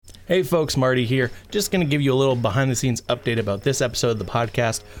Hey folks, Marty here. Just going to give you a little behind the scenes update about this episode of the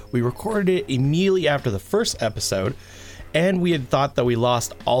podcast. We recorded it immediately after the first episode, and we had thought that we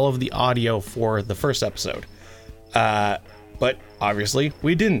lost all of the audio for the first episode. But obviously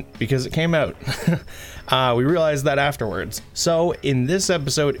we didn't, because it came out. We realized that afterwards. So in this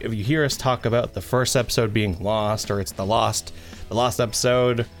episode, if you hear us talk about the first episode being lost, or it's the lost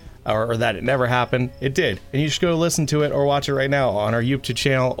episode, or that it never happened, it did. And you should go listen to it or watch it right now on our YouTube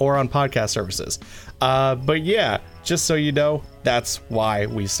channel or on podcast services. But yeah, just so you know, that's why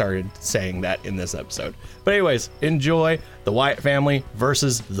we started saying that in this episode. But anyways, enjoy The Wyatt Family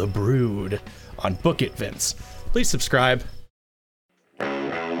versus The Brood on Book It, Vince. Please subscribe.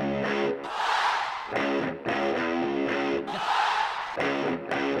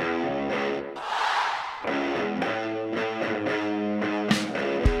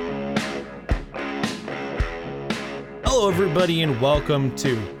 Hello everybody and welcome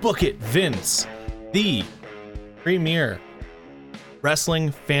to Book It, Vince, the premier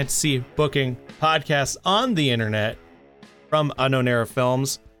wrestling fantasy booking podcast on the internet from Unknown Era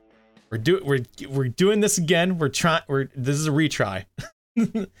Films. We're doing this again. This is a retry.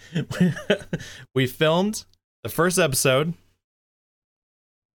 We filmed the first episode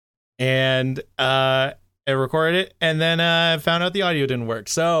and I recorded it, and then found out the audio didn't work.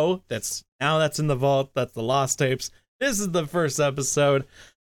 So that's in the vault. That's the lost tapes. This is the first episode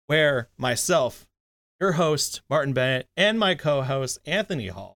where myself, your host, Martin Bennett, and my co-host, Anthony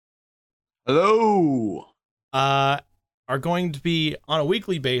Hall, hello, are going to be on a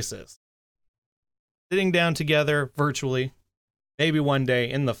weekly basis, sitting down together virtually, maybe one day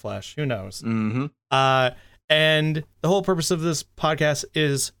in the flesh, who knows. Mm-hmm. And the whole purpose of this podcast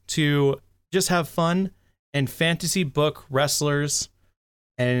is to just have fun and fantasy book wrestlers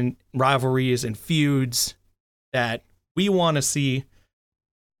and rivalries and feuds that we want to see,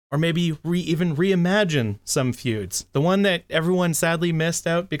 or maybe even reimagine some feuds. The one that everyone sadly missed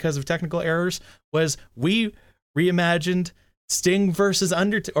out because of technical errors was we reimagined Sting versus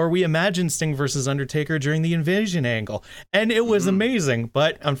Undertaker, or we imagined Sting versus Undertaker during the Invasion angle, and it was amazing.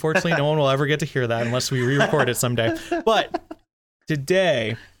 But unfortunately, no one will ever get to hear that unless we re-record it someday. But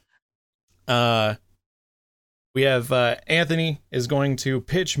today, we have Anthony is going to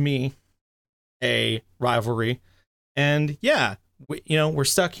pitch me a rivalry. And yeah, we're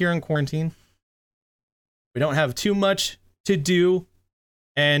stuck here in quarantine. We don't have too much to do.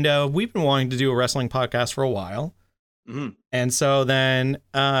 And we've been wanting to do a wrestling podcast for a while. Mm-hmm. And so then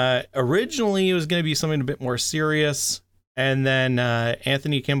originally it was going to be something a bit more serious. And then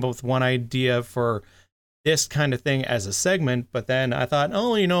Anthony came up with one idea for this kind of thing as a segment. But then I thought,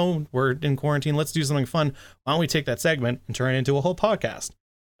 we're in quarantine. Let's do something fun. Why don't we take that segment and turn it into a whole podcast?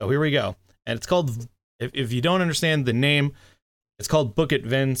 So here we go. And it's called... If you don't understand the name, it's called Book It,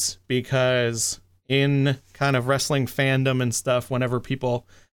 Vince, because in kind of wrestling fandom and stuff, whenever people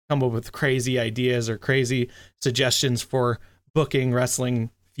come up with crazy ideas or crazy suggestions for booking wrestling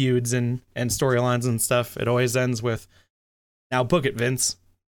feuds and storylines and stuff, it always ends with, now book it, Vince.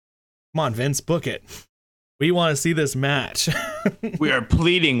 Come on, Vince, book it. We want to see this match. We are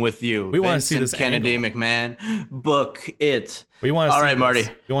pleading with you. We want to see this Kennedy McMahon. Book it. We want to. All right, Marty.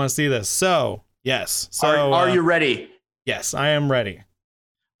 We want to see this. So. Yes. So are you ready? Yes, I am ready.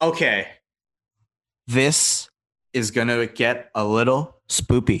 Okay. This is going to get a little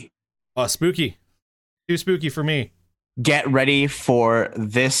spoopy. Oh, spooky. Too spooky for me. Get ready for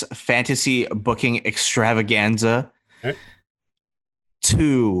this fantasy booking extravaganza. Okay.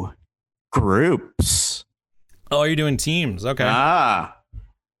 2 groups. Oh, you're doing teams. Okay. Okay.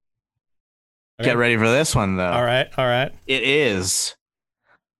 Get ready for this one, though. All right. It is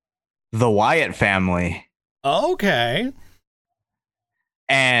The Wyatt Family. Okay.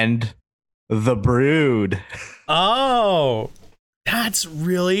 And The Brood. Oh, that's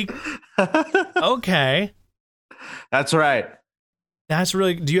really okay. That's right. That's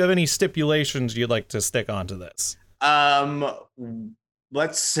really. Do you have any stipulations you'd like to stick onto this?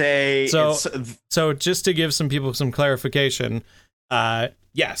 Let's say so just to give some people some clarification, so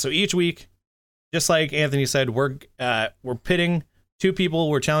each week, just like Anthony said, we're pitting 2 people,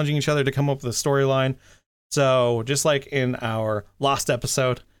 we're challenging each other to come up with a storyline. So just like in our Lost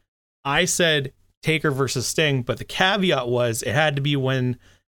episode, I said Taker versus Sting, but the caveat was it had to be when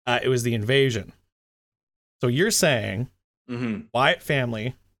it was the Invasion. So you're saying Wyatt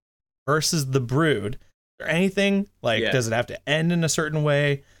Family versus The Brood. Is there anything does it have to end in a certain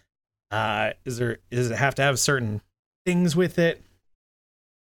way? Does it have to have certain things with it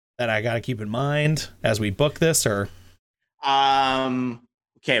that I got to keep in mind as we book this, or?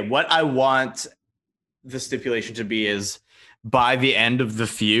 Okay, what I want the stipulation to be is by the end of the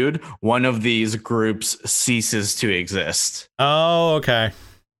feud, one of these groups ceases to exist. Oh, okay.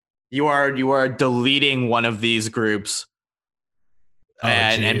 You are deleting one of these groups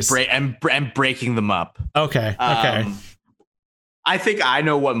and breaking them up. Okay. Okay. I think I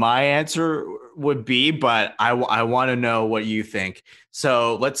know what my answer would be, but I want to know what you think.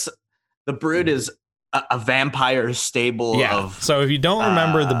 So the Brood is a vampire stable of. So if you don't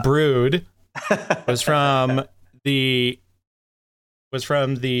remember, the Brood was from the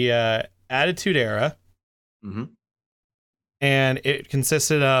Attitude Era, and it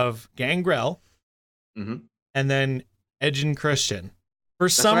consisted of Gangrel, and then Edge and Christian. For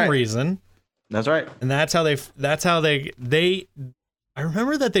some reason. That's right. And that's how they I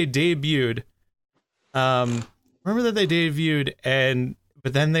remember that they debuted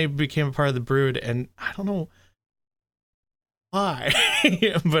but then they became a part of the Brood, and I don't know why.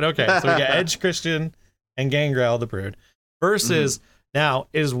 But okay, so we got Edge, Christian, and Gangrel, the Brood, versus now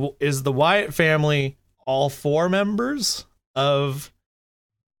is the Wyatt family all 4 members of,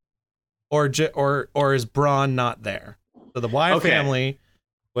 or is Braun not there? So the Wyatt family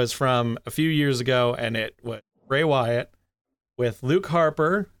was from a few years ago, and it was Bray Wyatt with Luke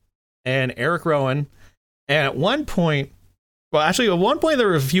Harper and Eric Rowan. And at one point there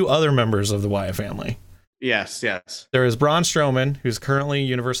were a few other members of the Wyatt family. Yes. There was Braun Strowman, who's currently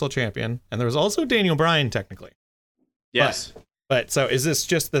Universal Champion, and there was also Daniel Bryan, technically. Yes. But so is this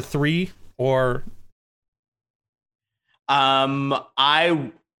just the 3, or? I'm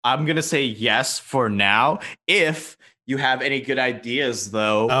gonna say yes for now. If you have any good ideas,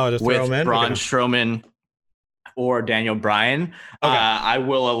 though, with Braun Strowman or Daniel Bryan, I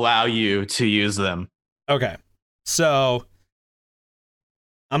will allow you to use them. Okay. So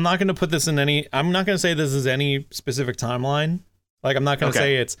I'm not going to put this in any. I'm not going to say this is any specific timeline. Like, I'm not going to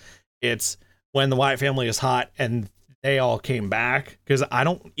say it's when the Wyatt family is hot and they all came back, because I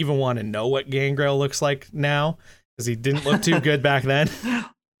don't even want to know what Gangrel looks like now, because he didn't look too good back then.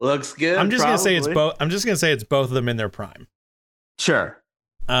 Looks good. I'm just going to say it's both. I'm just going to say it's both of them in their prime. Sure.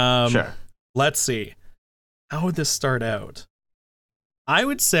 Sure. Let's see. How would this start out? I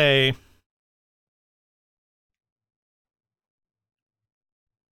would say.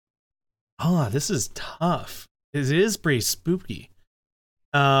 Oh, this is tough. It is pretty spooky.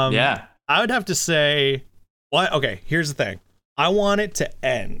 Yeah. I would have to say, okay, here's the thing. I want it to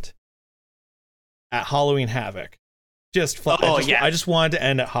end at Halloween Havoc. I just wanted to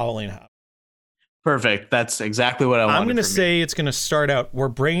end at Halloween Havoc. Perfect. That's exactly what I wanted. I'm going to say it's going to start out. We're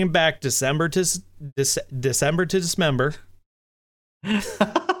bringing back December to Dismember.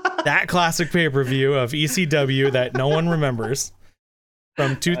 That classic pay-per-view of ECW that no one remembers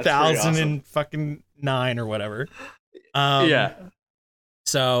from 2009 or whatever.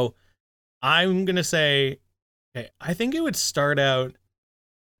 So I'm going to say, okay, I think it would start out.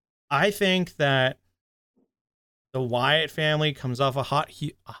 I think that the Wyatt family comes off a hot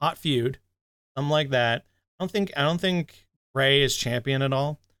feud, something like that. I don't think Bray is champion at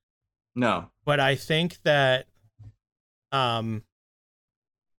all. No, but I think that,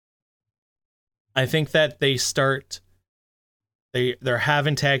 they're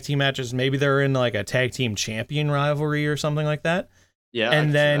having tag team matches. Maybe they're in like a tag team champion rivalry or something like that. Yeah,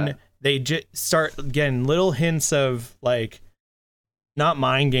 and then they just start getting little hints of, like, not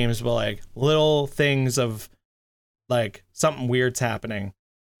mind games, but like little things of like something weird's happening,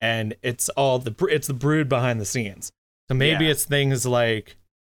 and it's the Brood behind the scenes. So maybe it's things like,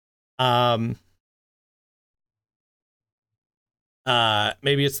 Bray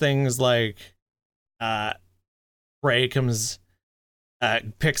comes,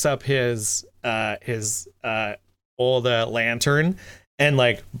 picks up his old lantern, and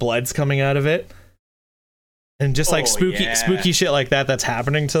like blood's coming out of it. And just like spooky shit like that's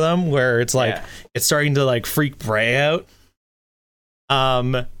happening to them, where it's like it's starting to like freak Bray out.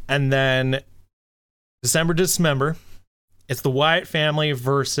 And then December to Dismember, it's the Wyatt family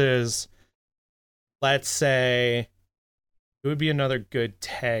versus, let's say, it would be another good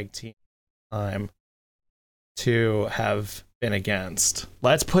tag team time to have been against.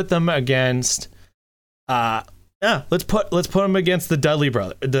 Let's put them against. Let's put them against the Dudley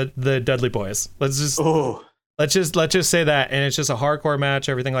the Dudley Boys. Let's just say that, and it's just a hardcore match,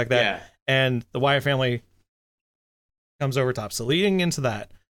 everything like that. Yeah. And the Wyatt family comes over top. So leading into that,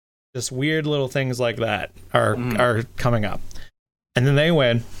 just weird little things like that are coming up. And then they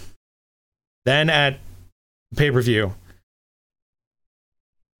win. Then at pay-per-view,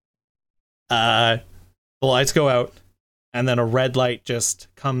 the lights go out, and then a red light just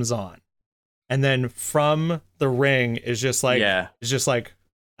comes on. And then from the ring is just like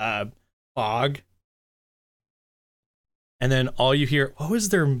fog. and then all you hear, what was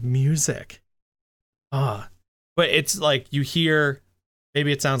their music? But it's like you hear,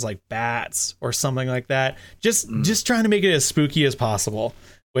 maybe it sounds like bats or something like that. Just trying to make it as spooky as possible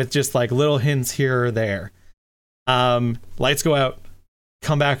with just like little hints here or there. Lights go out,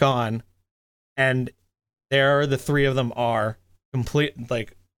 come back on, and there the three of them are complete,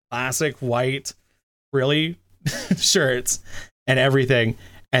 like classic white, really shirts and everything,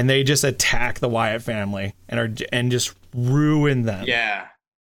 and they just attack the Wyatt family and just ruin them. Yeah.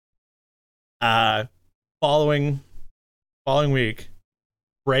 Following week,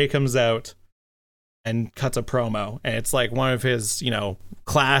 Bray comes out and cuts a promo, and it's like one of his,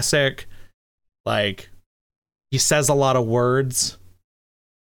 classic, like, he says a lot of words.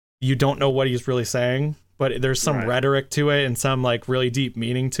 You don't know what he's really saying, but there's some rhetoric to it and some like really deep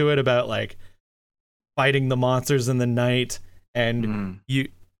meaning to it about like fighting the monsters in the night, and you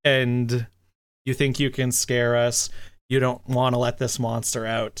think you can scare us. You don't want to let this monster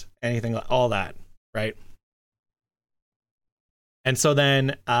out. Anything like all that, right? And so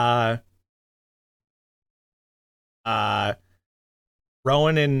then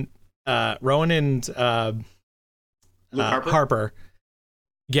Rowan and Harper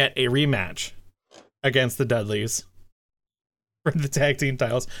get a rematch against the Dudleys for the tag team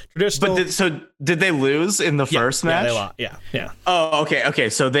titles. Traditional. But did they lose in the first match? Yeah, they lost. Yeah. Oh, okay.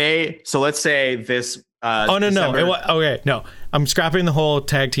 So let's say this. No. No. I'm scrapping the whole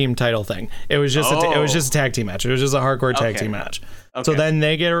tag team title thing. It was just a tag team match. It was just a hardcore tag team match. Okay. So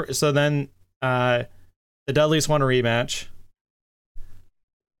then the Dudleys won a rematch,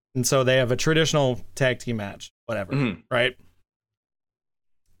 and so they have a traditional tag team match. Whatever, right?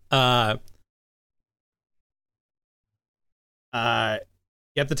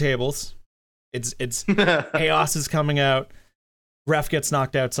 Get the tables. It's chaos is coming out. Ref gets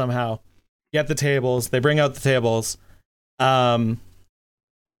knocked out somehow. Get the tables. They bring out the tables. And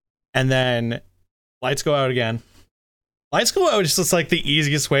then lights go out again. Lights go out is just like the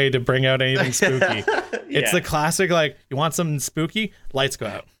easiest way to bring out anything spooky. It's the classic, like, you want something spooky? Lights go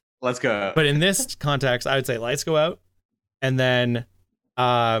out. Let's go. But in this context, I would say lights go out. And then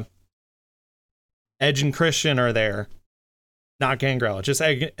Edge and Christian are there. Not Gangrel, just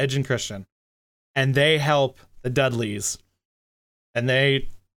Edge and Christian. And they help the Dudleys. And they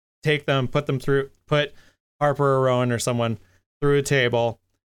take them, put Harper or Rowan or someone through a table.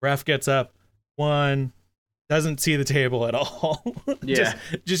 Ref gets up. One, doesn't see the table at all. Yeah.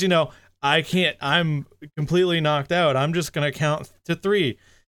 just I'm completely knocked out. I'm just going to count to 3.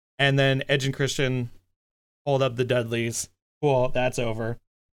 And then Edge and Christian hold up the Dudleys. Cool, that's over.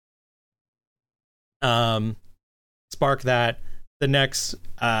 Spark that. The next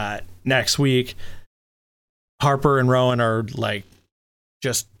week, Harper and Rowan are like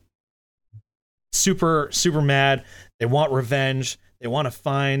just super, super mad. They want revenge. They want to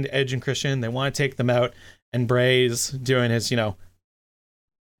find Edge and Christian. They want to take them out. And Bray's doing his,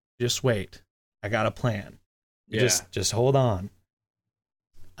 just wait. I got a plan. Yeah. Just hold on.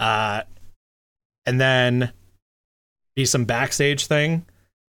 And then be some backstage thing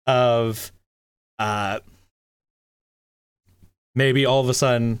of maybe all of a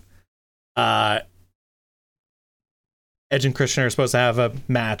sudden Edge and Christian are supposed to have a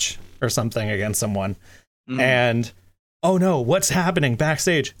match or something against someone. And oh no, what's happening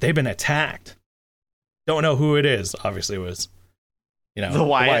backstage? They've been attacked. Don't know who it is. Obviously it was, the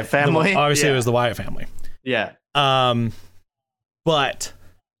Wyatt family. Obviously it was the Wyatt family. Yeah. But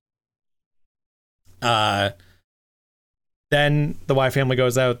then the Wyatt family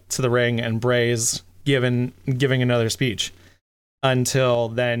goes out to the ring and Bray's giving another speech. Until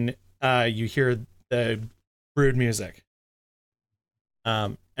then, you hear the Brood music.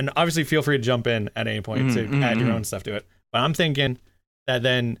 And obviously feel free to jump in at any point to add your own stuff to it. But I'm thinking that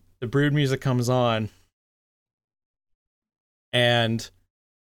then the Brood music comes on and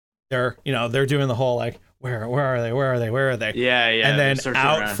they're doing the whole like, where are they? Yeah. And then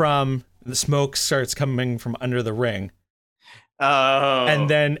out from the smoke starts coming from under the ring. Oh. And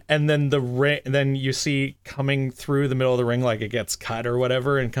then the ring. Then you see coming through the middle of the ring, like it gets cut or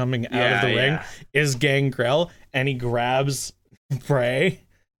whatever, and coming out of the ring is Gangrel, and he grabs Bray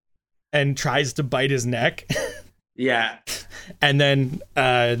and tries to bite his neck. Yeah. And then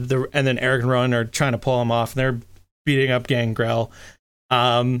Eric and Rowan are trying to pull him off, and they're beating up Gangrel.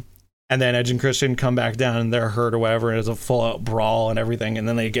 And then Edge and Christian come back down, and they're hurt or whatever. And it's a full out brawl and everything, and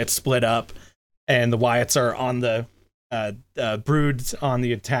then they get split up, and the Wyatts are on the. Brood's on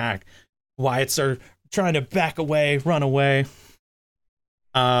the attack. Wyatts are trying to back away, run away.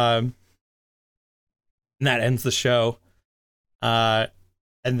 And that ends the show. And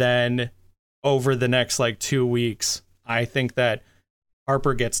then over the next like 2 weeks, I think that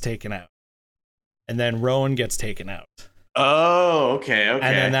Harper gets taken out, and then Rowan gets taken out. Oh, okay. And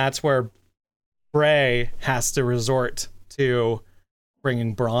then that's where Bray has to resort to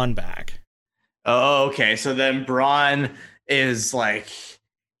bringing Braun back. Oh, okay. So then Braun is like,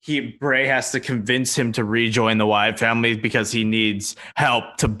 Bray has to convince him to rejoin the Wyatt family because he needs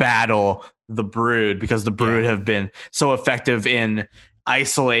help to battle the Brood, because the Brood have been so effective in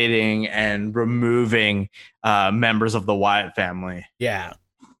isolating and removing members of the Wyatt family. Yeah.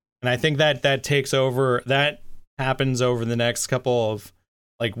 And I think that takes over, that happens over the next couple of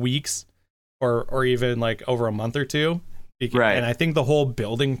like weeks or even like over a month or two. Right. And I think the whole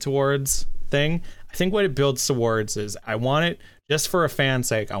building towards thing, I think what it builds towards is, I want it, just for a fan's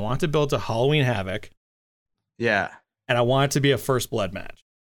sake, I want to build to Halloween Havoc. Yeah. And I want it to be a first blood match.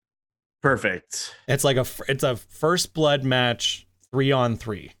 Perfect. It's like it's a first blood match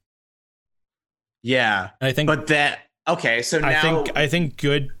 3-on-3. Yeah. And I think, but that, okay, so now I think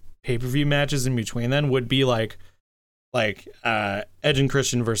good pay-per-view matches in between then would be like Edge and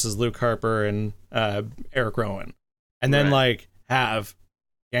Christian versus Luke Harper and Eric Rowan. And then like have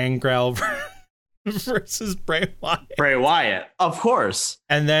Gangrel versus Bray Wyatt. Bray Wyatt, of course.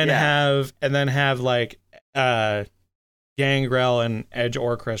 And then have like Gangrel and Edge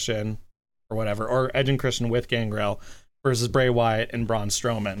or Christian or whatever, or Edge and Christian with Gangrel versus Bray Wyatt and Braun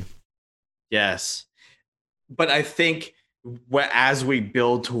Strowman. Yes. But I think as we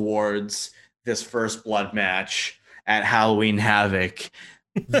build towards this first blood match at Halloween Havoc,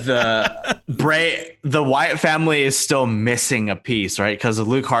 the Wyatt family is still missing a piece, right? Because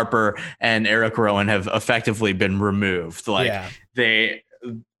Luke Harper and Eric Rowan have effectively been removed. Like they're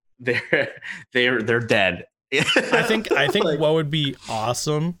dead. I think like, what would be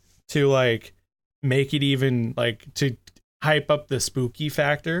awesome to like make it even like to hype up the spooky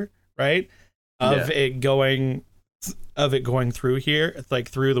factor, right? Of it going through here, like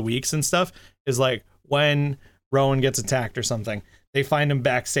through the weeks and stuff, is like when Rowan gets attacked or something, they find him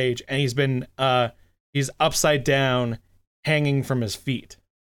backstage and he's upside down hanging from his feet.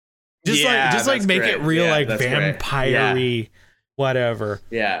 Just make great. It real, like vampire-y, whatever.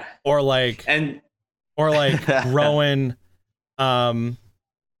 Yeah. Or like Rowan, or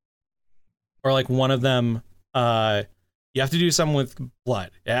like one of them, you have to do something with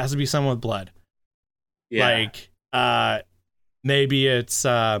blood. It has to be someone with blood. Yeah. Like, maybe it's,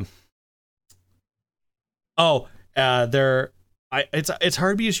 it's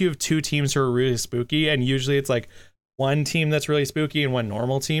hard because you have two teams who are really spooky, and usually it's like one team that's really spooky and one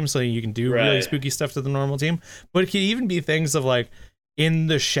normal team, so you can do really spooky stuff to the normal team. But it can even be things of like in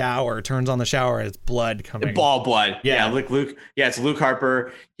the shower, turns on the shower, and it's blood coming. Ball blood. Yeah, like Luke. Yeah, it's Luke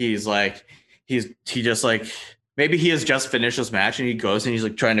Harper. He's like, he just like, maybe he has just finished this match and he goes and he's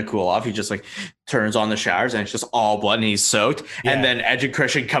like trying to cool off. He just like turns on the showers and it's just all blood and he's soaked. Yeah. And then Edge and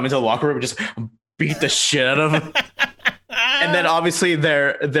Christian come into the locker room and just beat the shit out of him. And then obviously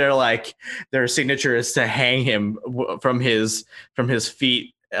their signature is to hang him from his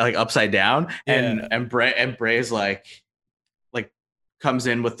feet like upside down. And Bray's like comes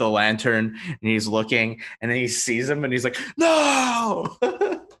in with the lantern and he's looking and then he sees him and he's like, no.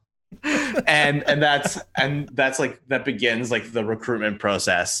 and that's like, that begins like the recruitment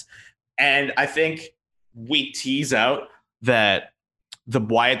process. And I think we tease out that the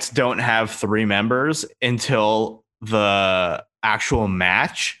Wyatts don't have 3 members until the actual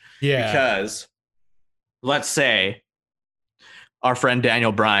match. Yeah. Because let's say our friend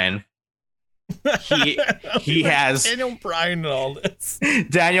Daniel Bryan, he has Daniel Bryan and all this.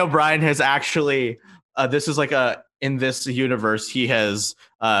 Daniel Bryan has actually this is like in this universe, he has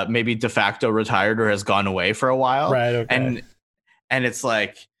maybe de facto retired or has gone away for a while. Right. Okay. And it's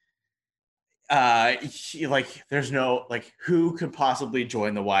like there's no like, who could possibly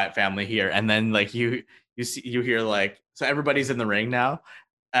join the Wyatt family here? And then like you hear like, so everybody's in the ring now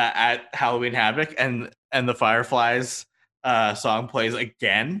at Halloween Havoc, and the Fireflies song plays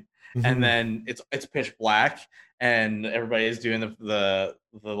again. Mm-hmm. And then it's pitch black and everybody is doing the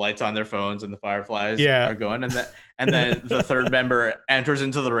lights on their phones and the Fireflies are going, and then the third member enters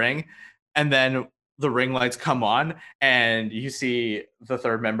into the ring, and then the ring lights come on and you see the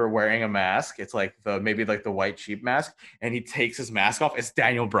third member wearing a mask. It's like maybe the white sheep mask, and he takes his mask off. It's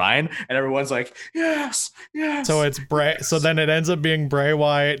Daniel Bryan, and everyone's like, yes. So it's Bray. So then it ends up being Bray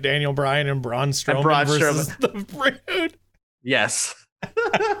Wyatt, Daniel Bryan, and Braun Strowman versus the Brood. Yes.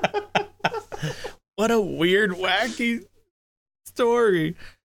 What a weird, wacky story.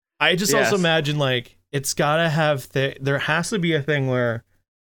 I just also imagine like it's gotta have there has to be a thing where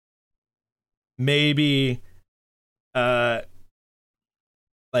maybe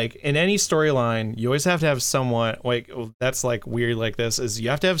like in any storyline, you always have to have someone like that's like weird like this is you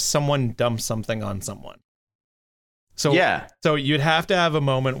have to have someone dump something on someone. So yeah. So you'd have to have a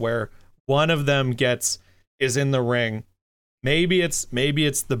moment where one of them is in the ring. Maybe it's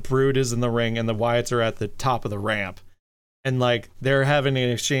the Brood is in the ring and the Wyatts are at the top of the ramp. And like they're having an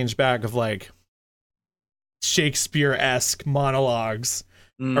exchange back of like Shakespeare-esque monologues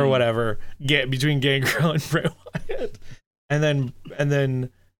or whatever between Gangrel and Bray Wyatt. And then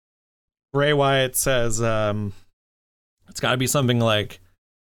Bray Wyatt says it's got to be something like,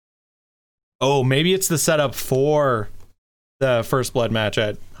 oh, maybe it's the setup for the First Blood match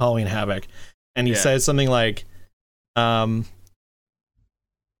at Halloween Havoc. And he says something like,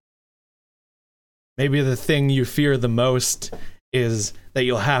 maybe the thing you fear the most is that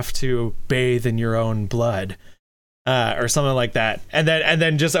you'll have to bathe in your own blood, or something like that. And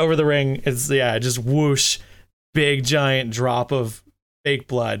then just over the ring, it's just whoosh, big giant drop of fake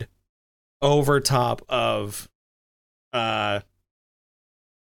blood over top of the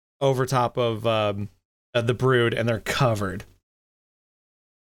Brood, and they're covered.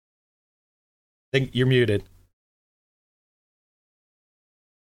 I think you're muted.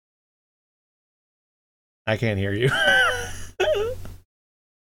 I can't hear you.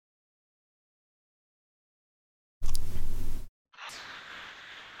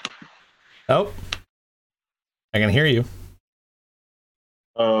 Oh, I can hear you.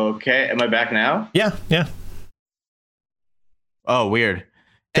 Okay, am I back now? Yeah. Oh, weird.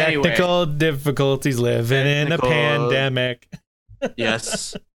 Technical difficulties living in a pandemic.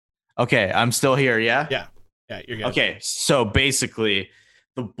 Yes. Okay, I'm still here, yeah? Yeah, you're good. Okay, so basically,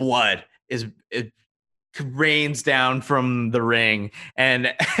 the blood it rains down from the ring,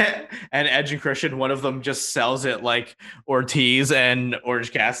 and Edge and Christian, one of them just sells it like Ortiz and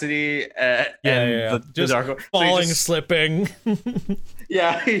Orange Cassidy. Just falling, slipping.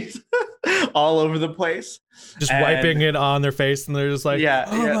 Yeah, he's all over the place. Just wiping it on their face, and they're just like,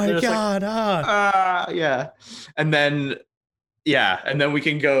 oh my God. And then, and then we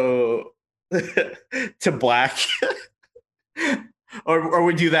can go to black. Or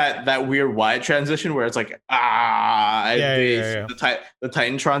we do that weird Wyatt transition where it's like the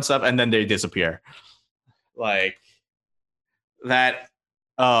Titantron stuff, and then they disappear. Like that.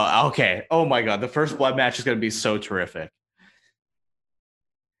 Oh, okay. Oh my God, the First Blood match is going to be so terrific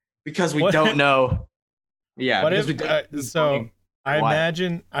because we don't know. Yeah. What if? So I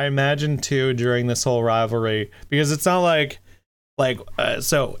imagine too during this whole rivalry, because it's not like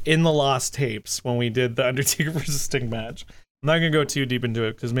so in the Lost Tapes when we did the Undertaker versus Sting match. I'm not gonna go too deep into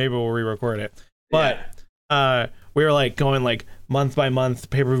it because maybe we'll re-record it. But we were like going like month by month,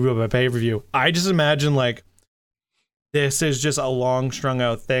 pay-per-view by pay-per-view. I just imagine like this is just a long strung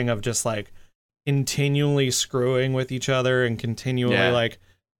out thing of just like continually screwing with each other and continually like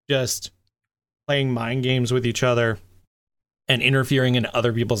just playing mind games with each other and interfering in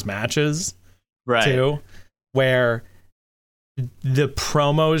other people's matches. Right. Too. Where the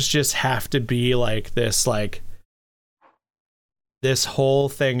promos just have to be like this whole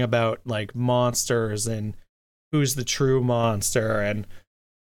thing about like monsters and who's the true monster and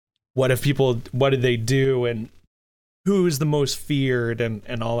what did they do and who's the most feared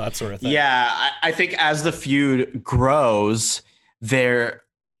and all that sort of thing. Yeah, I think as the feud grows, they're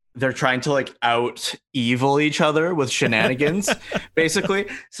trying to like out evil each other with shenanigans, basically.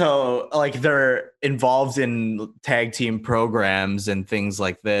 So like they're involved in tag team programs and things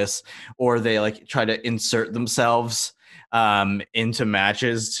like this, or they like try to insert themselves into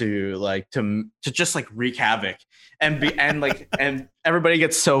matches to just like wreak havoc and everybody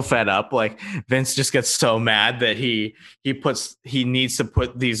gets so fed up. Like Vince just gets so mad that he needs to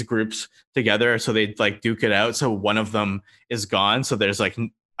put these groups together so they like duke it out. So one of them is gone. So there's like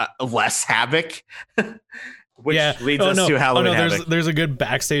less havoc, which leads us to Halloween Havoc. There's a good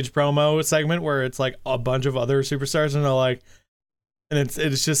backstage promo segment where it's like a bunch of other superstars and they're like, and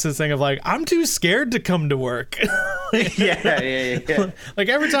it's just this thing of like, I'm too scared to come to work. Yeah. Like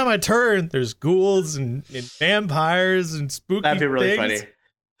every time I turn, there's ghouls and vampires and spooky That'd be really things. funny.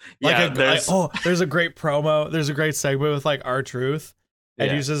 Like there's a great promo. There's a great segment with like R-Truth. And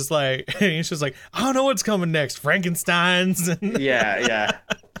he's just like, I don't know what's coming next. Frankenstein's. And and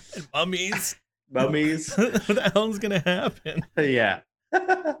mummies. What the hell's gonna happen? Yeah.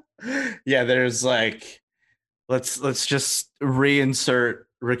 There's like, let's just reinsert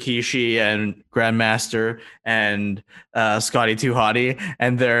Rikishi and Grandmaster and Scotty 2 Hotty,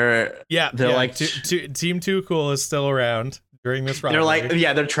 and they're like Team Too Cool is still around during this rivalry. They're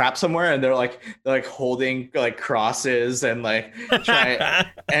like they're trapped somewhere and they're like holding like crosses and like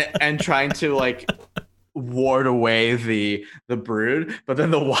trying to like ward away the Brood, but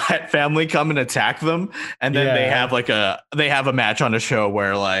then the Wyatt family come and attack them, and then they have a match on a show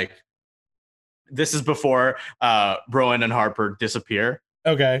where like this is before Rowan and Harper disappear.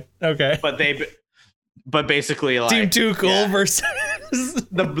 Okay. But basically like Team Too Cool versus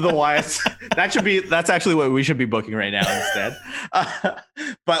the Wyatts. That's actually what we should be booking right now instead.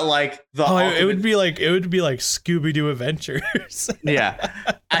 But like it would be like Scooby-Doo Adventures. Yeah.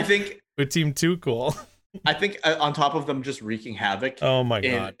 I think with Team Too Cool. I think on top of them just wreaking havoc. Oh my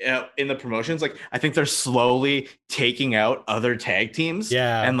god! In the promotions, like I think they're slowly taking out other tag teams.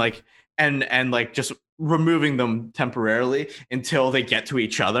 Yeah, and like just removing them temporarily until they get to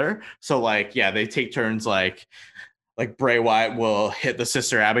each other. So like they take turns. Like Bray Wyatt will hit the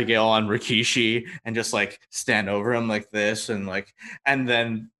Sister Abigail on Rikishi and just like stand over him like this, and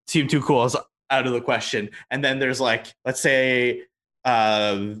then Team Too Cool is out of the question. And then there's like, let's say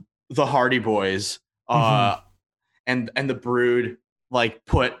the Hardy Boys. And the Brood like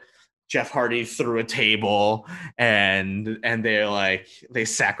put Jeff Hardy through a table and they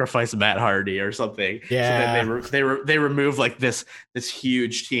sacrifice Matt Hardy or something. Yeah. So then they remove like this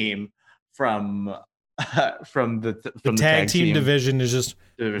huge team from the tag team division is just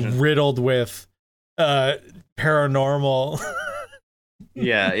riddled with paranormal.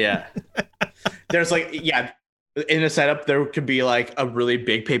 Yeah. There's like in a setup there could be like a really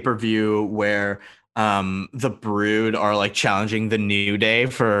big pay-per-view where the Brood are like challenging the New Day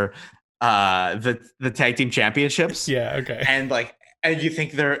for the tag team championships. Yeah, okay. And you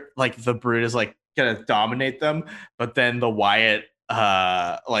think they're like the Brood is like gonna dominate them, but then the Wyatt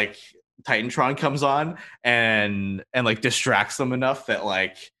like Titantron comes on and like distracts them enough that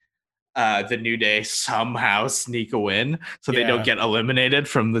like the New Day somehow sneak a win so they don't get eliminated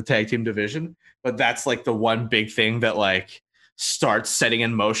from the tag team division. But that's like the one big thing that like starts setting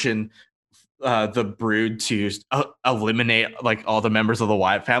in motion the Brood to eliminate like all the members of the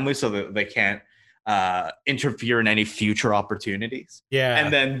Wyatt family so that they can't interfere in any future opportunities. Yeah.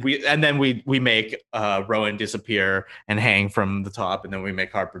 And then we make Rowan disappear and hang from the top, and then we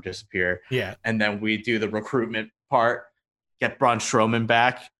make Harper disappear. Yeah. And then we do the recruitment part, get Braun Strowman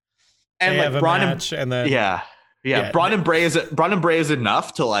back. And they like have Braun a match, and then Braun and Bray is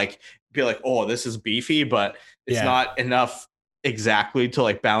enough to like be like, oh, this is beefy, but it's not enough exactly to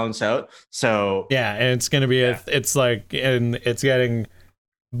like balance out. So and it's gonna be it's like, and it's getting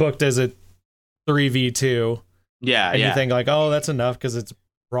booked as a 3v2. And you think like, oh, that's enough because it's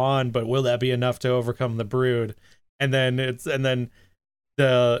Braun, but will that be enough to overcome the Brood? And then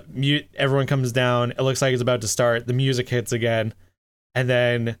the everyone comes down, it looks like it's about to start, the music hits again, and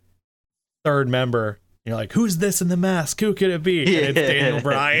then third member, you're like, who's this in the mask? Who could it be? And it's Daniel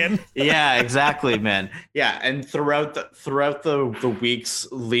Bryan. Yeah, exactly, man. Yeah, and throughout the weeks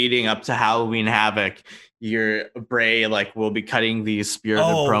leading up to Halloween Havoc, your Bray like will be cutting these spirited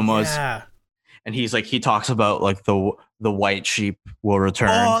promos. Yeah. And he talks about like the white sheep will return.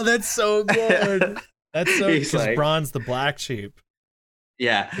 Oh, that's so good. That's so, because like, Braun's the black sheep.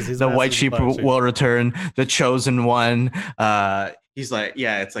 Yeah, the white sheep will return. The chosen one. He's like,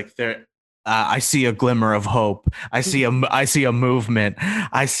 it's like they're. I see a glimmer of hope. I see a movement.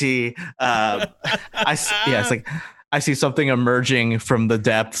 I see. It's like I see something emerging from the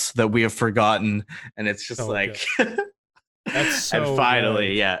depths that we have forgotten, and it's just like. That's so. And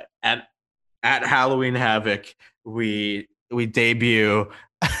finally, at Halloween Havoc, we debut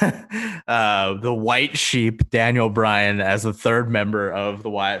the white sheep Daniel Bryan as the third member of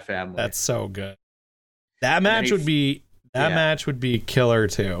the Wyatt family. That's so good. That match would be killer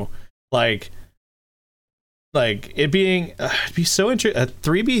too. Like it being it'd be so interesting, a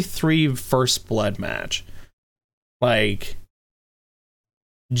 3v3 first blood match. Like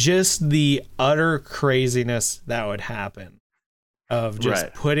just the utter craziness that would happen of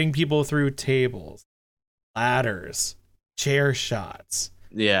just putting people through tables, ladders, chair shots.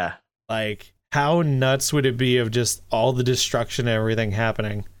 Yeah. Like how nuts would it be of just all the destruction and everything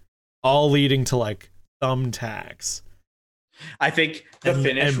happening, all leading to like thumbtacks. I think the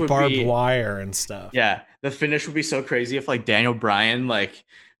finish would barbed be wire and stuff. Yeah, the finish would be so crazy if like Daniel Bryan like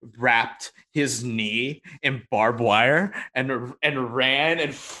wrapped his knee in barbed wire and ran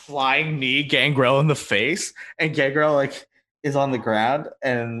and flying knee Gangrel in the face, and Gangrel like is on the ground,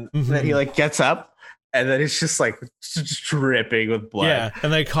 and then he like gets up, and then it's just like dripping with blood. Yeah,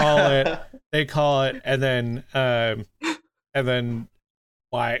 and they call it, and then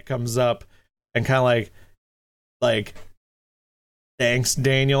Wyatt comes up and kind of like. Thanks,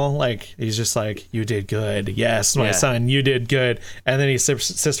 Daniel. Like he's just like, you did good. Yes, my son, you did good. And then he's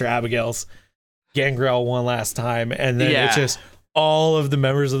Sister Abigail's Gangrel one last time, and then it's just all of the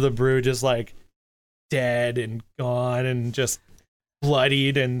members of the Brood just like dead and gone and just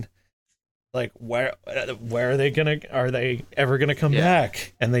bloodied, and like where are they ever gonna come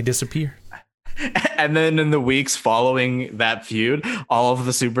back? And they disappear. And then in the weeks following that feud, all of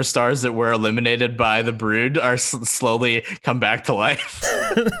the superstars that were eliminated by the Brood are slowly come back to life.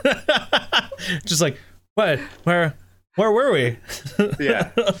 Just like, what? Where were we?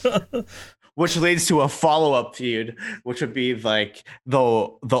 Yeah. Which leads to a follow-up feud, which would be like the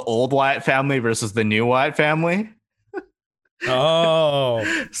old Wyatt family versus the new Wyatt family. Oh.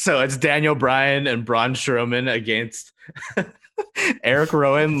 So it's Daniel Bryan and Braun Strowman against Eric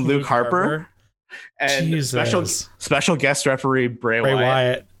Rowan, Luke Harper. And special guest referee Bray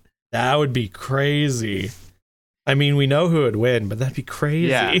Wyatt. That would be crazy. I mean, we know who would win, but that'd be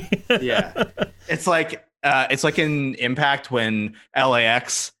crazy. Yeah. It's like in Impact when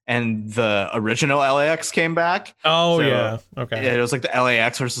LAX and the original LAX came back. Oh, so, yeah. Okay. It was like the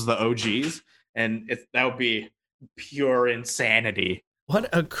LAX versus the OGs, and that would be pure insanity. What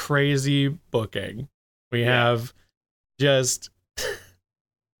a crazy booking. We have just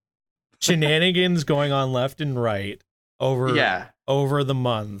shenanigans going on left and right over the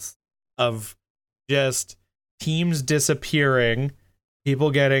months of just teams disappearing,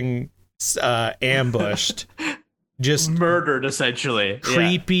 people getting ambushed, just murdered, essentially.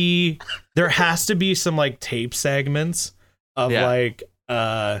 Creepy. There has to be some like tape segments of like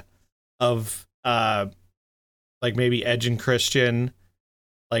maybe Edge and Christian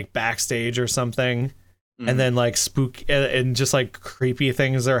like backstage or something. And then like spook and just like creepy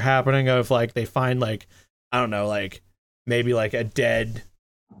things are happening of like they find like, I don't know, like maybe like a dead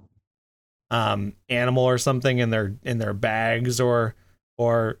animal or something in their bags or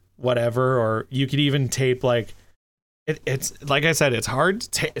whatever. Or you could even tape like it's like I said, it's hard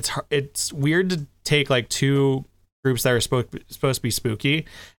to it's weird to take like two groups that are supposed to be spooky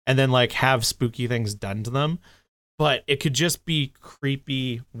and then like have spooky things done to them. But it could just be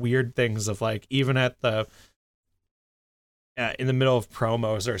creepy, weird things of like, even at the in the middle of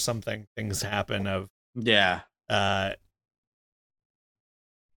promos or something, things happen of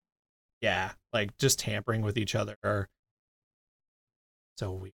like just tampering with each other. Or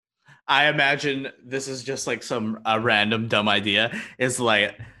so weird. I imagine this is just like some random dumb idea. Is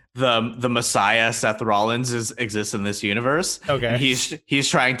like the Messiah Seth Rollins exists in this universe. Okay, and he's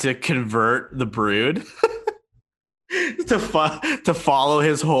trying to convert the Brood. to follow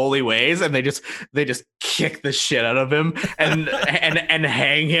his holy ways, and they just kick the shit out of him and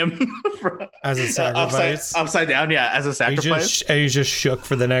hang him as a sacrifice upside down, as a sacrifice. He's just shook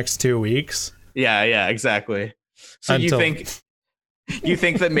for the next 2 weeks. Yeah, exactly. So you think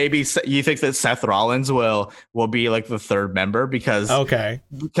that maybe you think that Seth Rollins will be like the third member because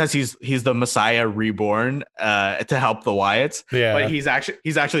he's the Messiah reborn to help the Wyatts. Yeah, but he's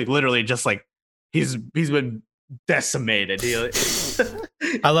actually literally just like he's been decimated.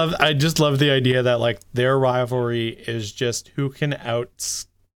 I just love the idea that like their rivalry is just who can outscare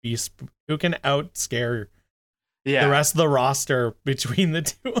the rest of the roster between the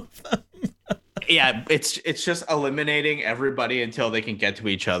two of them. It's just eliminating everybody until they can get to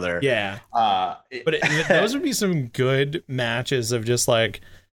each other. Those would be some good matches of just like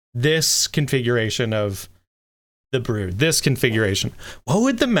this configuration of the Brood, this configuration. What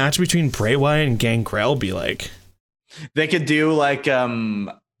would the match between Bray Wyatt and Gangrel be like? They could do like a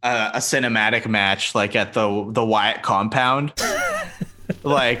cinematic match, like at the Wyatt compound,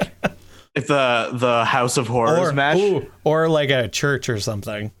 like if the House of Horrors match, or like at a church or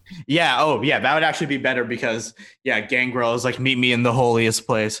something. That would actually be better because Gangrel is like, meet me in the holiest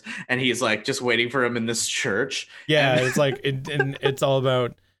place, and he's like just waiting for him in this church. It's like it's all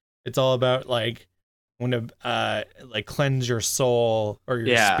about like when to like cleanse your soul or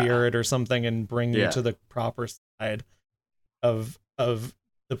your spirit or something and bring you to the proper side of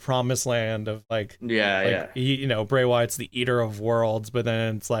the promised land of like you know, Bray Wyatt's the eater of worlds, but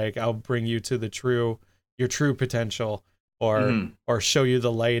then it's like I'll bring you to your true potential or show you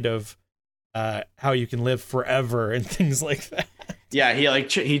the light of how you can live forever and things like that.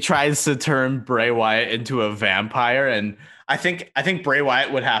 He tries to turn Bray Wyatt into a vampire, and I think Bray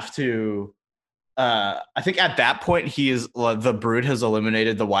Wyatt would have to I think at that point the Brood has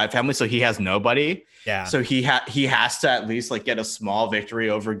eliminated the Wyatt family, so he has nobody. So he has to at least like get a small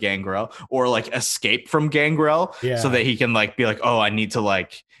victory over Gangrel or like escape from Gangrel, so that he can like be like, oh, I need to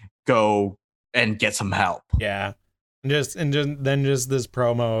like go and get some help. And then just this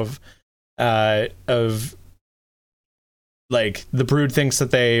promo of like the Brood thinks that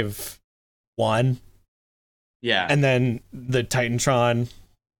they've won. And then the Titantron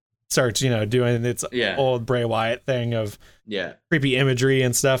starts, doing its old Bray Wyatt thing of creepy imagery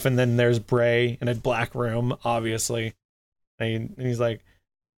and stuff. And then there's Bray in a black room, obviously. And he's like,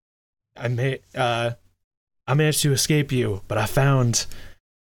 I managed to escape you, but I found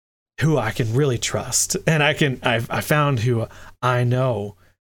who I can really trust. And I found who I know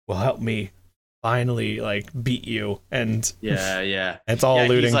will help me finally like beat you. And it's all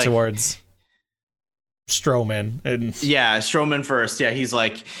alluding towards Strowman. And Strowman first. He's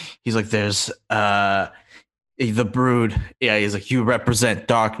like there's the Brood. He's like, you represent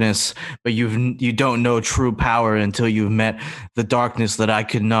darkness, but you don't know true power until you've met the darkness that I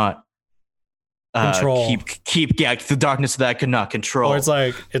could not control. Keep the darkness that I could not control. Or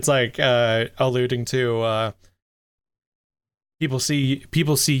it's like alluding to people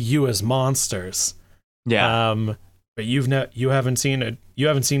see you as monsters. But you haven't seen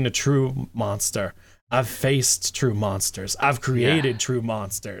a true monster. I've faced true monsters. I've created true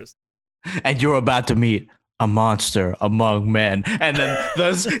monsters. And you're about to meet a monster among men. And then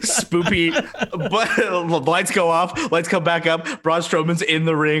those spoopy lights go off, lights come back up. Braun Strowman's in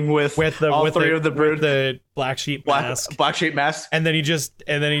the ring with all three of the Brood. With the black sheep mask. Black sheep mask. And then he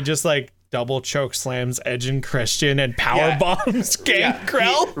just like double choke slams Edge and Christian and power bombs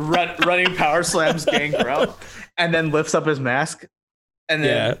Gangrel. Running power slams Gangrel. And then lifts up his mask. And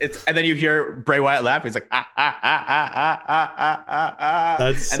then and then you hear Bray Wyatt laugh. He's like, ah, ah, ah, ah, ah, ah, ah, ah.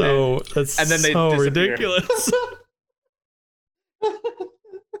 That's so ridiculous.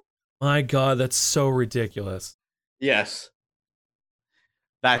 My God, that's so ridiculous. Yes.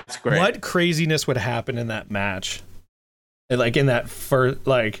 That's great. What craziness would happen in that match? Like in that first,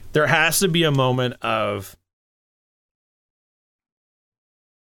 like there has to be a moment of,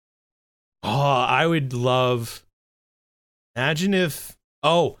 I would love, imagine if,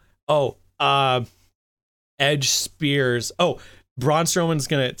 Edge spears. Braun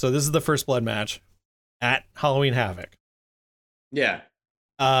Strowman's so this is the first blood match at Halloween Havoc. Braun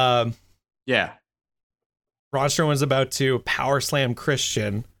Strowman's about to power slam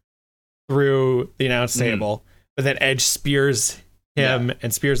Christian through the announce table, but then Edge spears him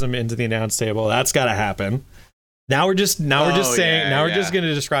and spears him into the announce table. That's got to happen. Now we're just going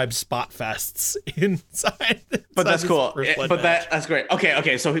to describe spot fests inside. But that's cool. That's great.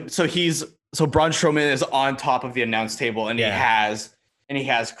 Okay. So Braun Strowman is on top of the announce table and he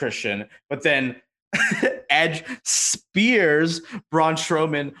has Christian, but then Edge spears Braun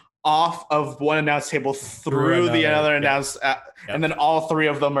Strowman off of one announce table through the other announce, and then all three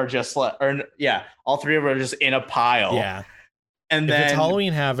of them are just all three of them are just in a pile. Yeah. And if then it's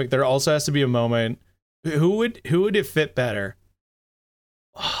Halloween Havoc, there also has to be a moment. Who would it fit better?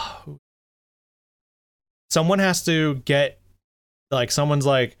 Someone has to get like someone's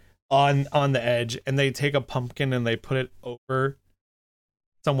like on the edge and they take a pumpkin and they put it over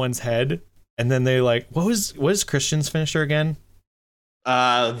someone's head and then they like what was Christian's finisher again?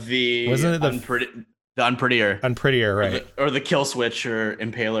 The Unprettier, right? Or the kill switch or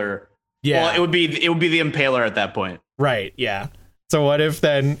impaler. Yeah. Well, it would be the impaler at that point. Right, yeah. So what if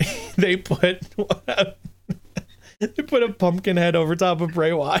then they put a pumpkin head over top of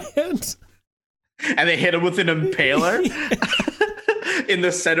Bray Wyatt? And they hit him with an impaler in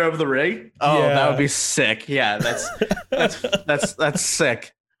the center of the ring? Oh, that would be sick. Yeah, that's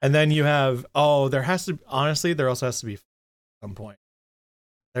sick. And then you have there also has to be some point.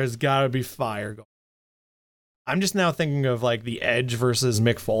 There's gotta be fire going. I'm just now thinking of like the Edge versus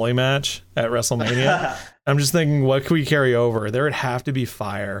Mick Foley match at WrestleMania. I'm just thinking, what could we carry over? There would have to be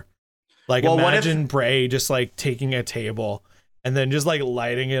fire. Like imagine Bray just like taking a table and then just like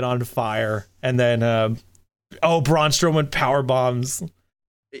lighting it on fire, and then Braun Strowman power bombs.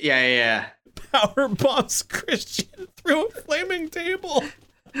 Yeah. Power bombs Christian through a flaming table.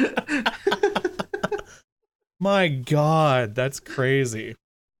 My God, that's crazy.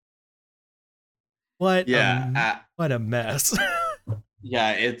 What a mess.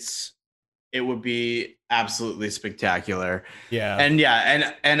 Yeah, it would be absolutely spectacular. Yeah.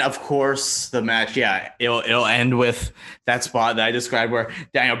 And of course the match, it'll end with that spot that I described where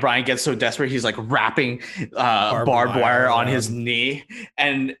Daniel Bryan gets so desperate he's like wrapping barbed wire on his knee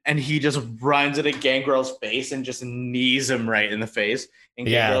and he just runs into Gangrel's face and just knees him right in the face. And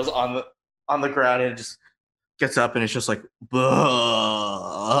Gangrel's on the ground and just gets up and it's just like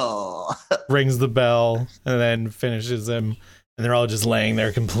rings the bell and then finishes him, and they're all just laying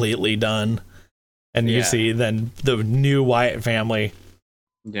there completely done. And you see then the new Wyatt family.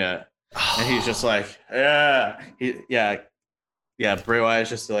 Yeah. And he's just like, Bray Wyatt's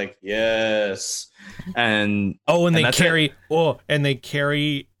just like, yes. And they carry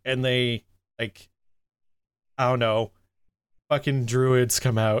I don't know, fucking druids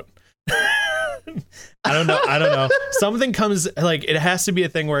come out I don't know. Something comes, like, it has to be a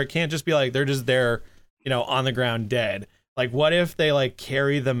thing where it can't just be like they're just there, on the ground dead. Like, what if they like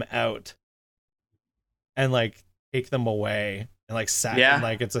carry them out and like take them away and like and,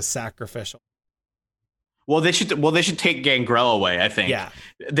 like it's a sacrificial. Well, they should take Gangrel away, I think. Yeah.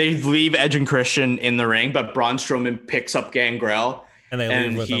 They leave Edge and Christian in the ring, but Braun Strowman picks up Gangrel and they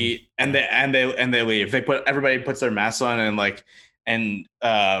leave with them. And they leave. Everybody puts their masks on and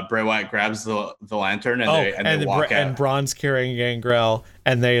Bray Wyatt grabs the lantern and they walk out. And Braun's carrying Gangrel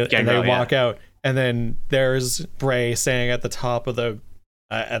and they walk out. And then there's Bray standing at the top of the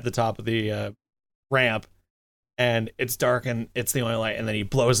ramp, and it's dark and it's the only light, and then he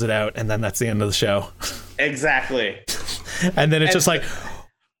blows it out, and then that's the end of the show. Exactly. And then it's just like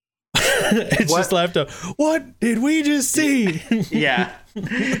just left of, what did we just see? Yeah.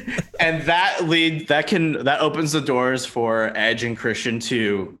 And that opens the doors for Edge and Christian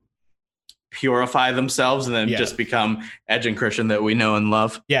to purify themselves and then just become Edge and Christian that we know and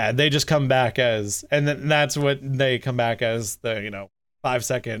love. Yeah, they just come back as, and then that's what they come back as, the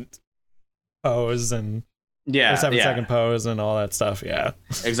 5-second pose and 7-second pose and all that stuff. Yeah,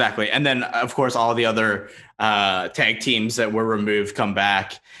 exactly. And then of course all the other tag teams that were removed come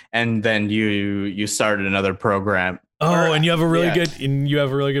back, and then you started another program. And you have a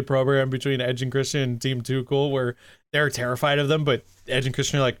really good program between Edge and Christian and Team Too Cool, where they're terrified of them, but Edge and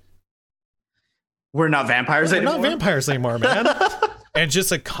Christian are like, we're not vampires anymore. We're not vampires anymore, man. And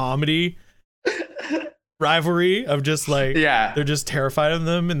just a comedy rivalry of just like, they're just terrified of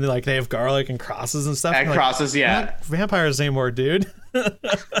them, and like they have garlic and crosses and stuff. And crosses, like, not vampires anymore, dude.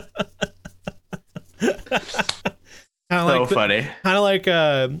 Funny. Kind of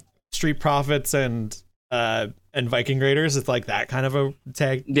like Street Profits and Viking Raiders. It's like that kind of a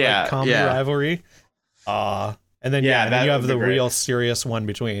tag comedy rivalry. And then then you have the real serious one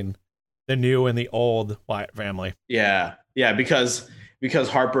between the new and the old Wyatt family. Yeah, because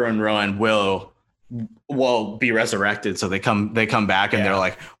Harper and Rowan will be resurrected, so they come back and they're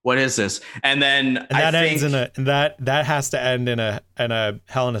like, "What is this?" And then that has to end in a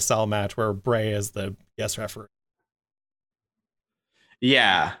Hell in a Cell match where Bray is the guest referee.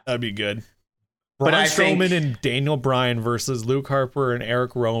 Yeah, that'd be good. Braun Strowman and Daniel Bryan versus Luke Harper and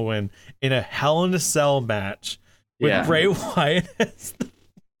Eric Rowan in a Hell in a Cell match with Bray Wyatt as the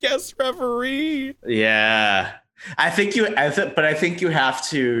guest referee. Yeah, I think you have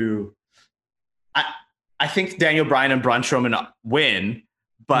to. I think Daniel Bryan and Braun Strowman win,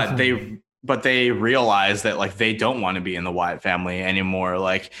 but they realize that like they don't want to be in the Wyatt family anymore.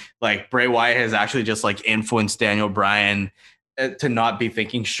 Like Bray Wyatt has actually just like influenced Daniel Bryan to not be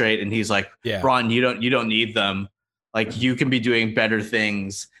thinking straight, and he's like, Braun, you don't need them. Like, you can be doing better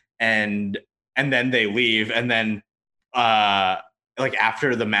things. And then they leave, and then like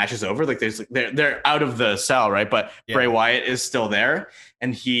after the match is over, like they're out of the cell, right? But Bray Wyatt is still there,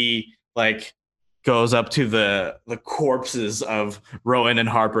 and he like goes up to the corpses of Rowan and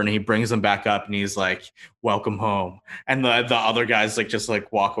Harper, and he brings them back up, and he's like, welcome home. And the other guys like just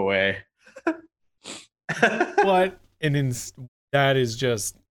like walk away. What? And that is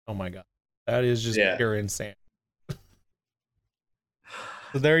just, oh my God, that is just pure insane.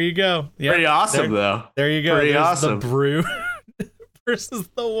 So there you go. Pretty awesome, though. There you go. Pretty awesome. The Brood versus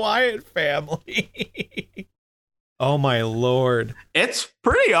the Wyatt family. Oh my Lord. It's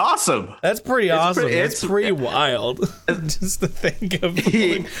pretty awesome. That's pretty awesome. It's pretty wild. Just to think of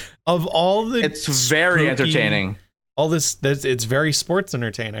of all the it's very entertaining. All this it's very sports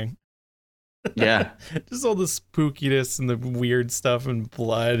entertaining. Yeah. Just all the spookiness and the weird stuff and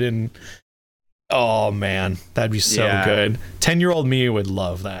blood and oh man, that'd be so good. 10-year-old me would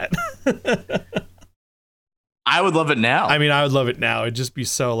love that. I would love it now. I mean, I would love it now. It'd just be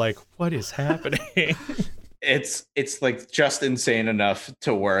so like, what is happening? It's like just insane enough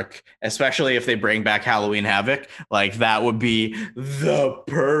to work, especially if they bring back Halloween Havoc. Like, that would be the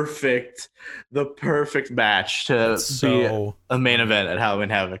perfect match to be a main event at Halloween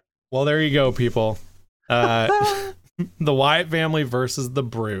Havoc. Well, there you go, people. The Wyatt family versus the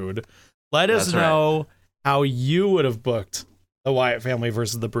Brood. Let us know how you would have booked the Wyatt family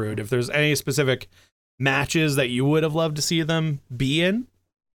versus the Brood. If there's any specific matches that you would have loved to see them be in,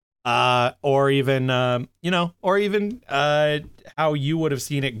 or even how you would have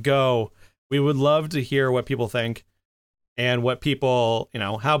seen it go. We would love to hear what people think and what people,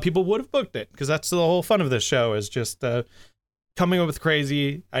 how people would have booked it, because that's the whole fun of this show, is just coming up with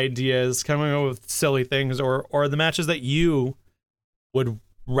crazy ideas, coming up with silly things, or the matches that you would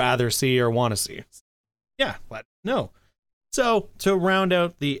rather see or want to see. Yeah, let us know. So to round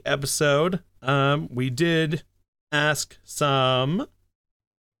out the episode, we did ask some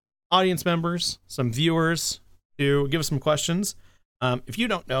audience members, some viewers to give us some questions. If you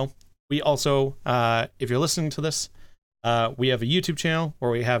don't know, we also, if you're listening to this, we have a YouTube channel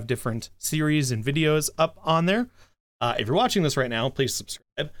where we have different series and videos up on there. If you're watching this right now, please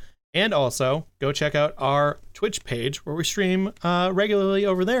subscribe. And also go check out our Twitch page where we stream regularly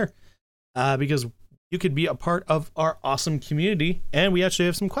over there, because you could be a part of our awesome community. And we actually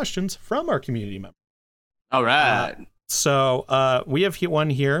have some questions from our community members. All right. So we have one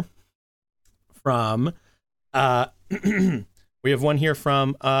here from we have one here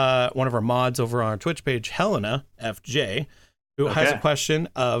from one of our mods over on our Twitch page, Helena FJ, who has a question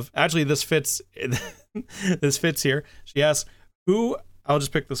of, actually this fits this fits here. She asks, I'll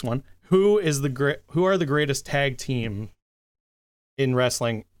just pick this one. Who are the greatest tag team in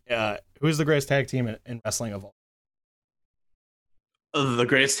wrestling? Who is the greatest tag team in wrestling of all? The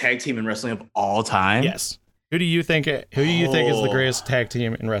greatest tag team in wrestling of all time? Yes. Who do you think is the greatest tag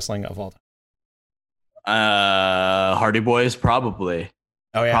team in wrestling of all time? Hardy Boys, probably.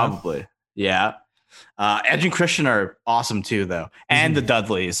 Oh yeah, probably. Yeah. Edge and Christian are awesome too, though, and the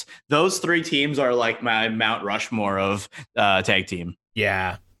Dudleys. Those three teams are like my Mount Rushmore of tag team.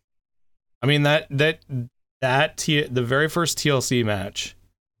 Yeah, I mean the very first TLC match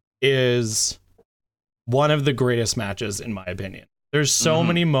is one of the greatest matches in my opinion. There's so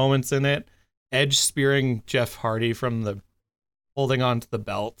many moments in it. Edge spearing Jeff Hardy from the holding on to the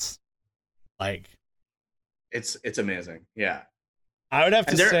belts, like it's amazing. Yeah, I would have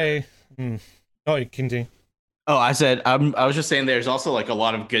to say. Oh, continue. Oh, I said I was just saying. There's also like a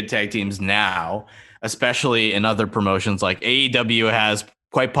lot of good tag teams now, especially in other promotions. Like AEW has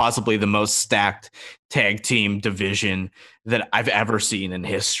quite possibly the most stacked tag team division that I've ever seen in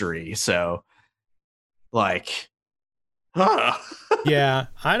history. So, like, yeah,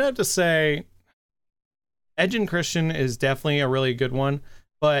 I'd have to say Edge and Christian is definitely a really good one.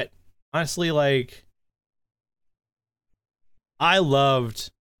 But honestly, like, I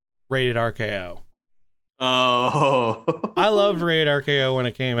loved Rated RKO. Oh, I loved Rated RKO when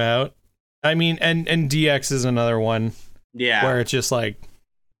it came out. I mean, and DX is another one. Yeah, where it's just like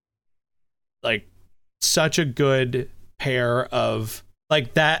such a good pair of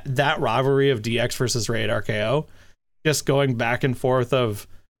like that rivalry of DX versus Rated RKO, just going back and forth of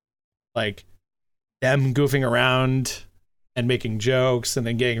like them goofing around and making jokes and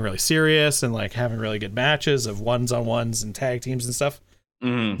then getting really serious and like having really good matches of ones-on-ones and tag teams and stuff.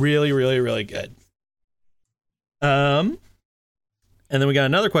 Really, really, really good. And then we got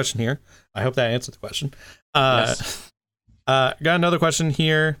another question here. I hope that answered the question. Yes. Got another question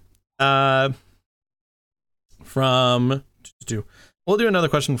here. We'll do another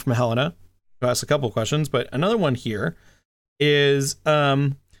question from Helena, who asked a couple of questions, but another one here is,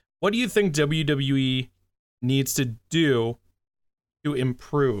 what do you think WWE needs to do to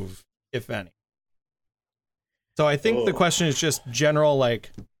improve, if any? So I think the question is just general,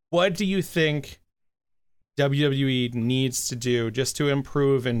 like, what do you think WWE needs to do just to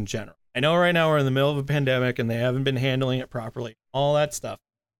improve in general? I know right now we're in the middle of a pandemic and they haven't been handling it properly, all that stuff.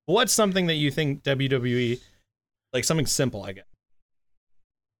 But what's something that you think WWE, like something simple, I guess,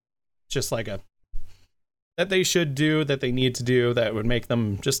 just like that they should do, that they need to do, that would make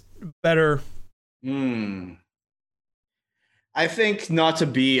them just better? I think not to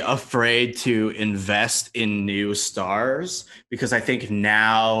be afraid to invest in new stars, because I think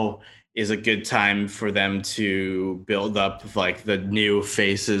now is a good time for them to build up like the new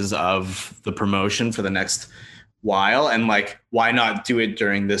faces of the promotion for the next while. And like, why not do it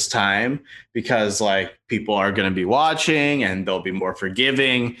during this time? Because like people are going to be watching and they'll be more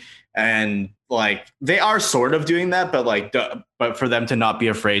forgiving. And like, they are sort of doing that, but like, but for them to not be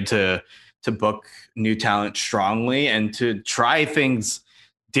afraid to book new talent strongly and to try things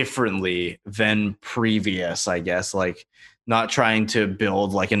differently than previous, I guess, like not trying to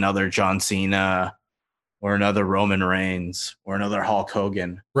build like another John Cena or another Roman Reigns or another Hulk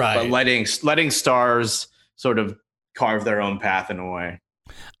Hogan, right? But letting stars sort of carve their own path in a way.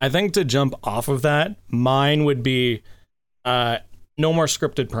 I think to jump off of that, mine would be no more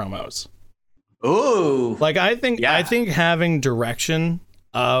scripted promos. Ooh, like I think having direction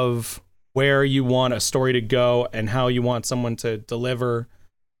of where you want a story to go and how you want someone to deliver,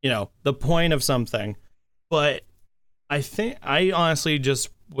 the point of something. But I honestly just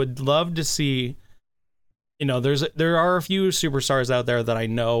would love to see, there are a few superstars out there that I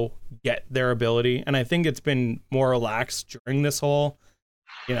know get their ability. And I think it's been more relaxed during this whole,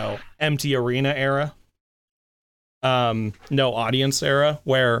 empty arena era. No audience era,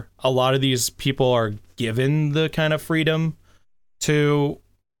 where a lot of these people are given the kind of freedom to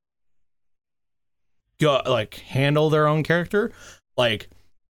go like handle their own character. Like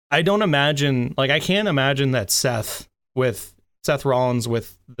I don't imagine, like, I can't imagine that Seth Rollins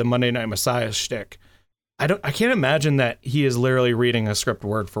with the Monday Night Messiah shtick. I can't imagine that he is literally reading a script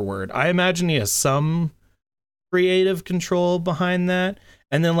word for word. I imagine he has some creative control behind that.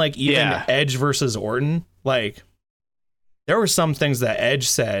 And then, like, even Edge versus Orton, like, there were some things that Edge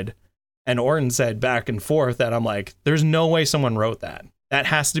said and Orton said back and forth that I'm like, there's no way someone wrote that. That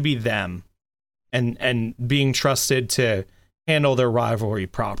has to be them and being trusted to handle their rivalry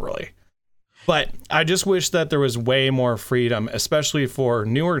properly. But I just wish that there was way more freedom, especially for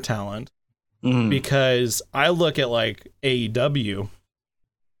newer talent, because I look at like AEW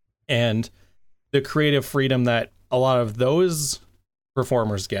and the creative freedom that a lot of those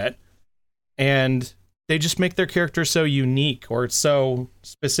performers get, and they just make their character so unique, or it's so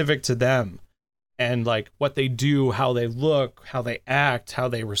specific to them, and like what they do, how they look, how they act, how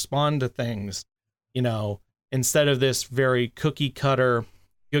they respond to things, you know, instead of this very cookie cutter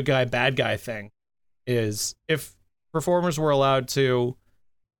good guy bad guy thing. Is if performers were allowed to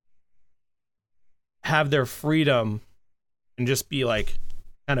have their freedom and just be like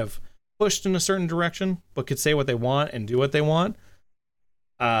kind of pushed in a certain direction, but could say what they want and do what they want,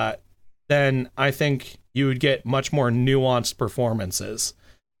 then I think you would get much more nuanced performances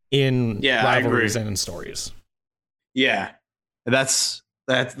in rivalries and in stories. Yeah, that's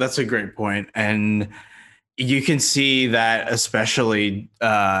a great point. And you can see that especially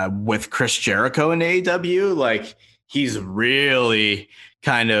with Chris Jericho in AEW, like he's really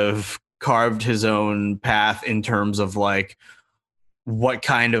kind of carved his own path in terms of like what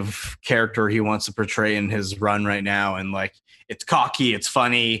kind of character he wants to portray in his run right now. And like, it's cocky, it's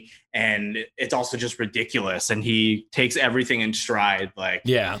funny, and it's also just ridiculous. And he takes everything in stride. Like,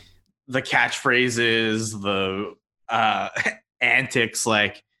 yeah, the catchphrases, the antics,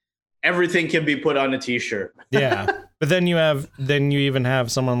 like everything can be put on a t-shirt. Yeah. But then you even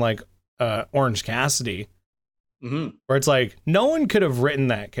have someone like Orange Cassidy, where it's like, no one could have written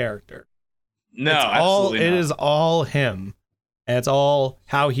that character. No, absolutely not. It is all him. And it's all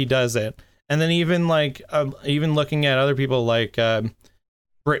how he does it. And then even like, even looking at other people like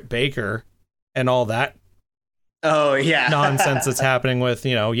Britt Baker and all that. Oh yeah, nonsense that's happening with,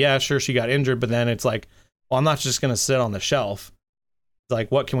 you know, yeah, sure, she got injured, but then it's like, well, I'm not just gonna sit on the shelf. It's like,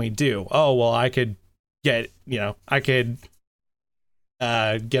 what can we do? Oh, well, I could get a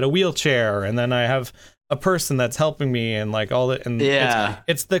wheelchair, and then I have a person that's helping me, and like all that. And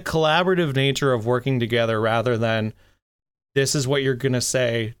it's the collaborative nature of working together rather than this is what you're going to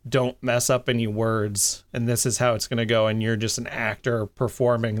say, don't mess up any words, and this is how it's going to go, and you're just an actor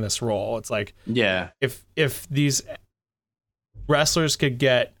performing this role. It's like, yeah, if these wrestlers could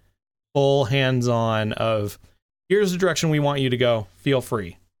get full hands-on of, here's the direction we want you to go, feel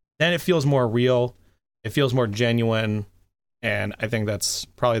free, then it feels more real, it feels more genuine, and I think that's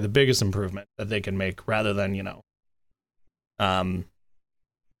probably the biggest improvement that they can make, rather than, you know,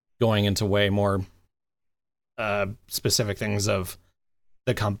 going into way more specific things of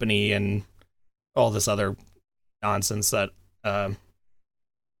the company and all this other nonsense that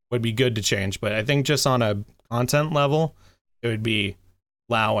would be good to change. But I think just on a content level, it would be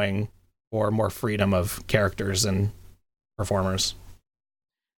allowing for more freedom of characters and performers.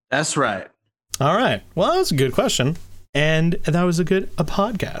 That's right. All right. Well, that was a good question. And that was a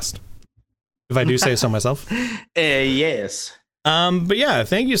podcast, if I do say so myself. Yes. But yeah,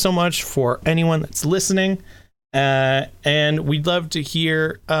 thank you so much for anyone that's listening. And we'd love to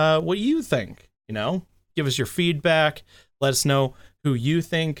hear what you think. You know, give us your feedback. Let us know who you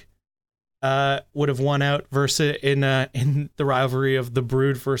think would have won out versus in the rivalry of the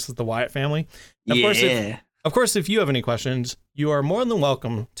Brood versus the Wyatt family. Of course, if you have any questions, you are more than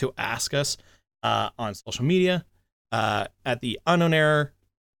welcome to ask us on social media at the Unknown Error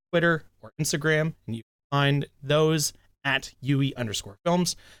Twitter or Instagram, and you can find those at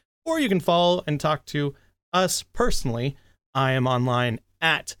UE_films, or you can follow and talk to us personally. I am online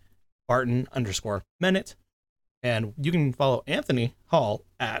at Barton_Minute, and you can follow Anthony Hall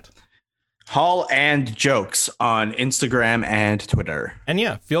at Hall and Jokes on Instagram and Twitter. And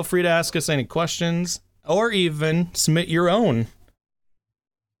yeah, feel free to ask us any questions, or even submit your own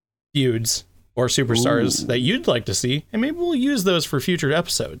feuds or superstars that you'd like to see, and maybe we'll use those for future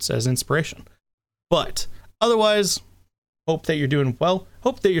episodes as inspiration. But otherwise, hope that you're doing well.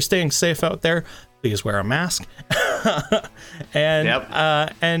 Hope that you're staying safe out there. Please wear a mask.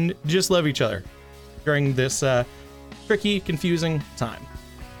 And just love each other during this tricky, confusing time.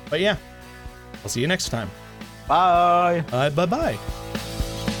 But yeah, I'll see you next time. Bye. Bye-bye.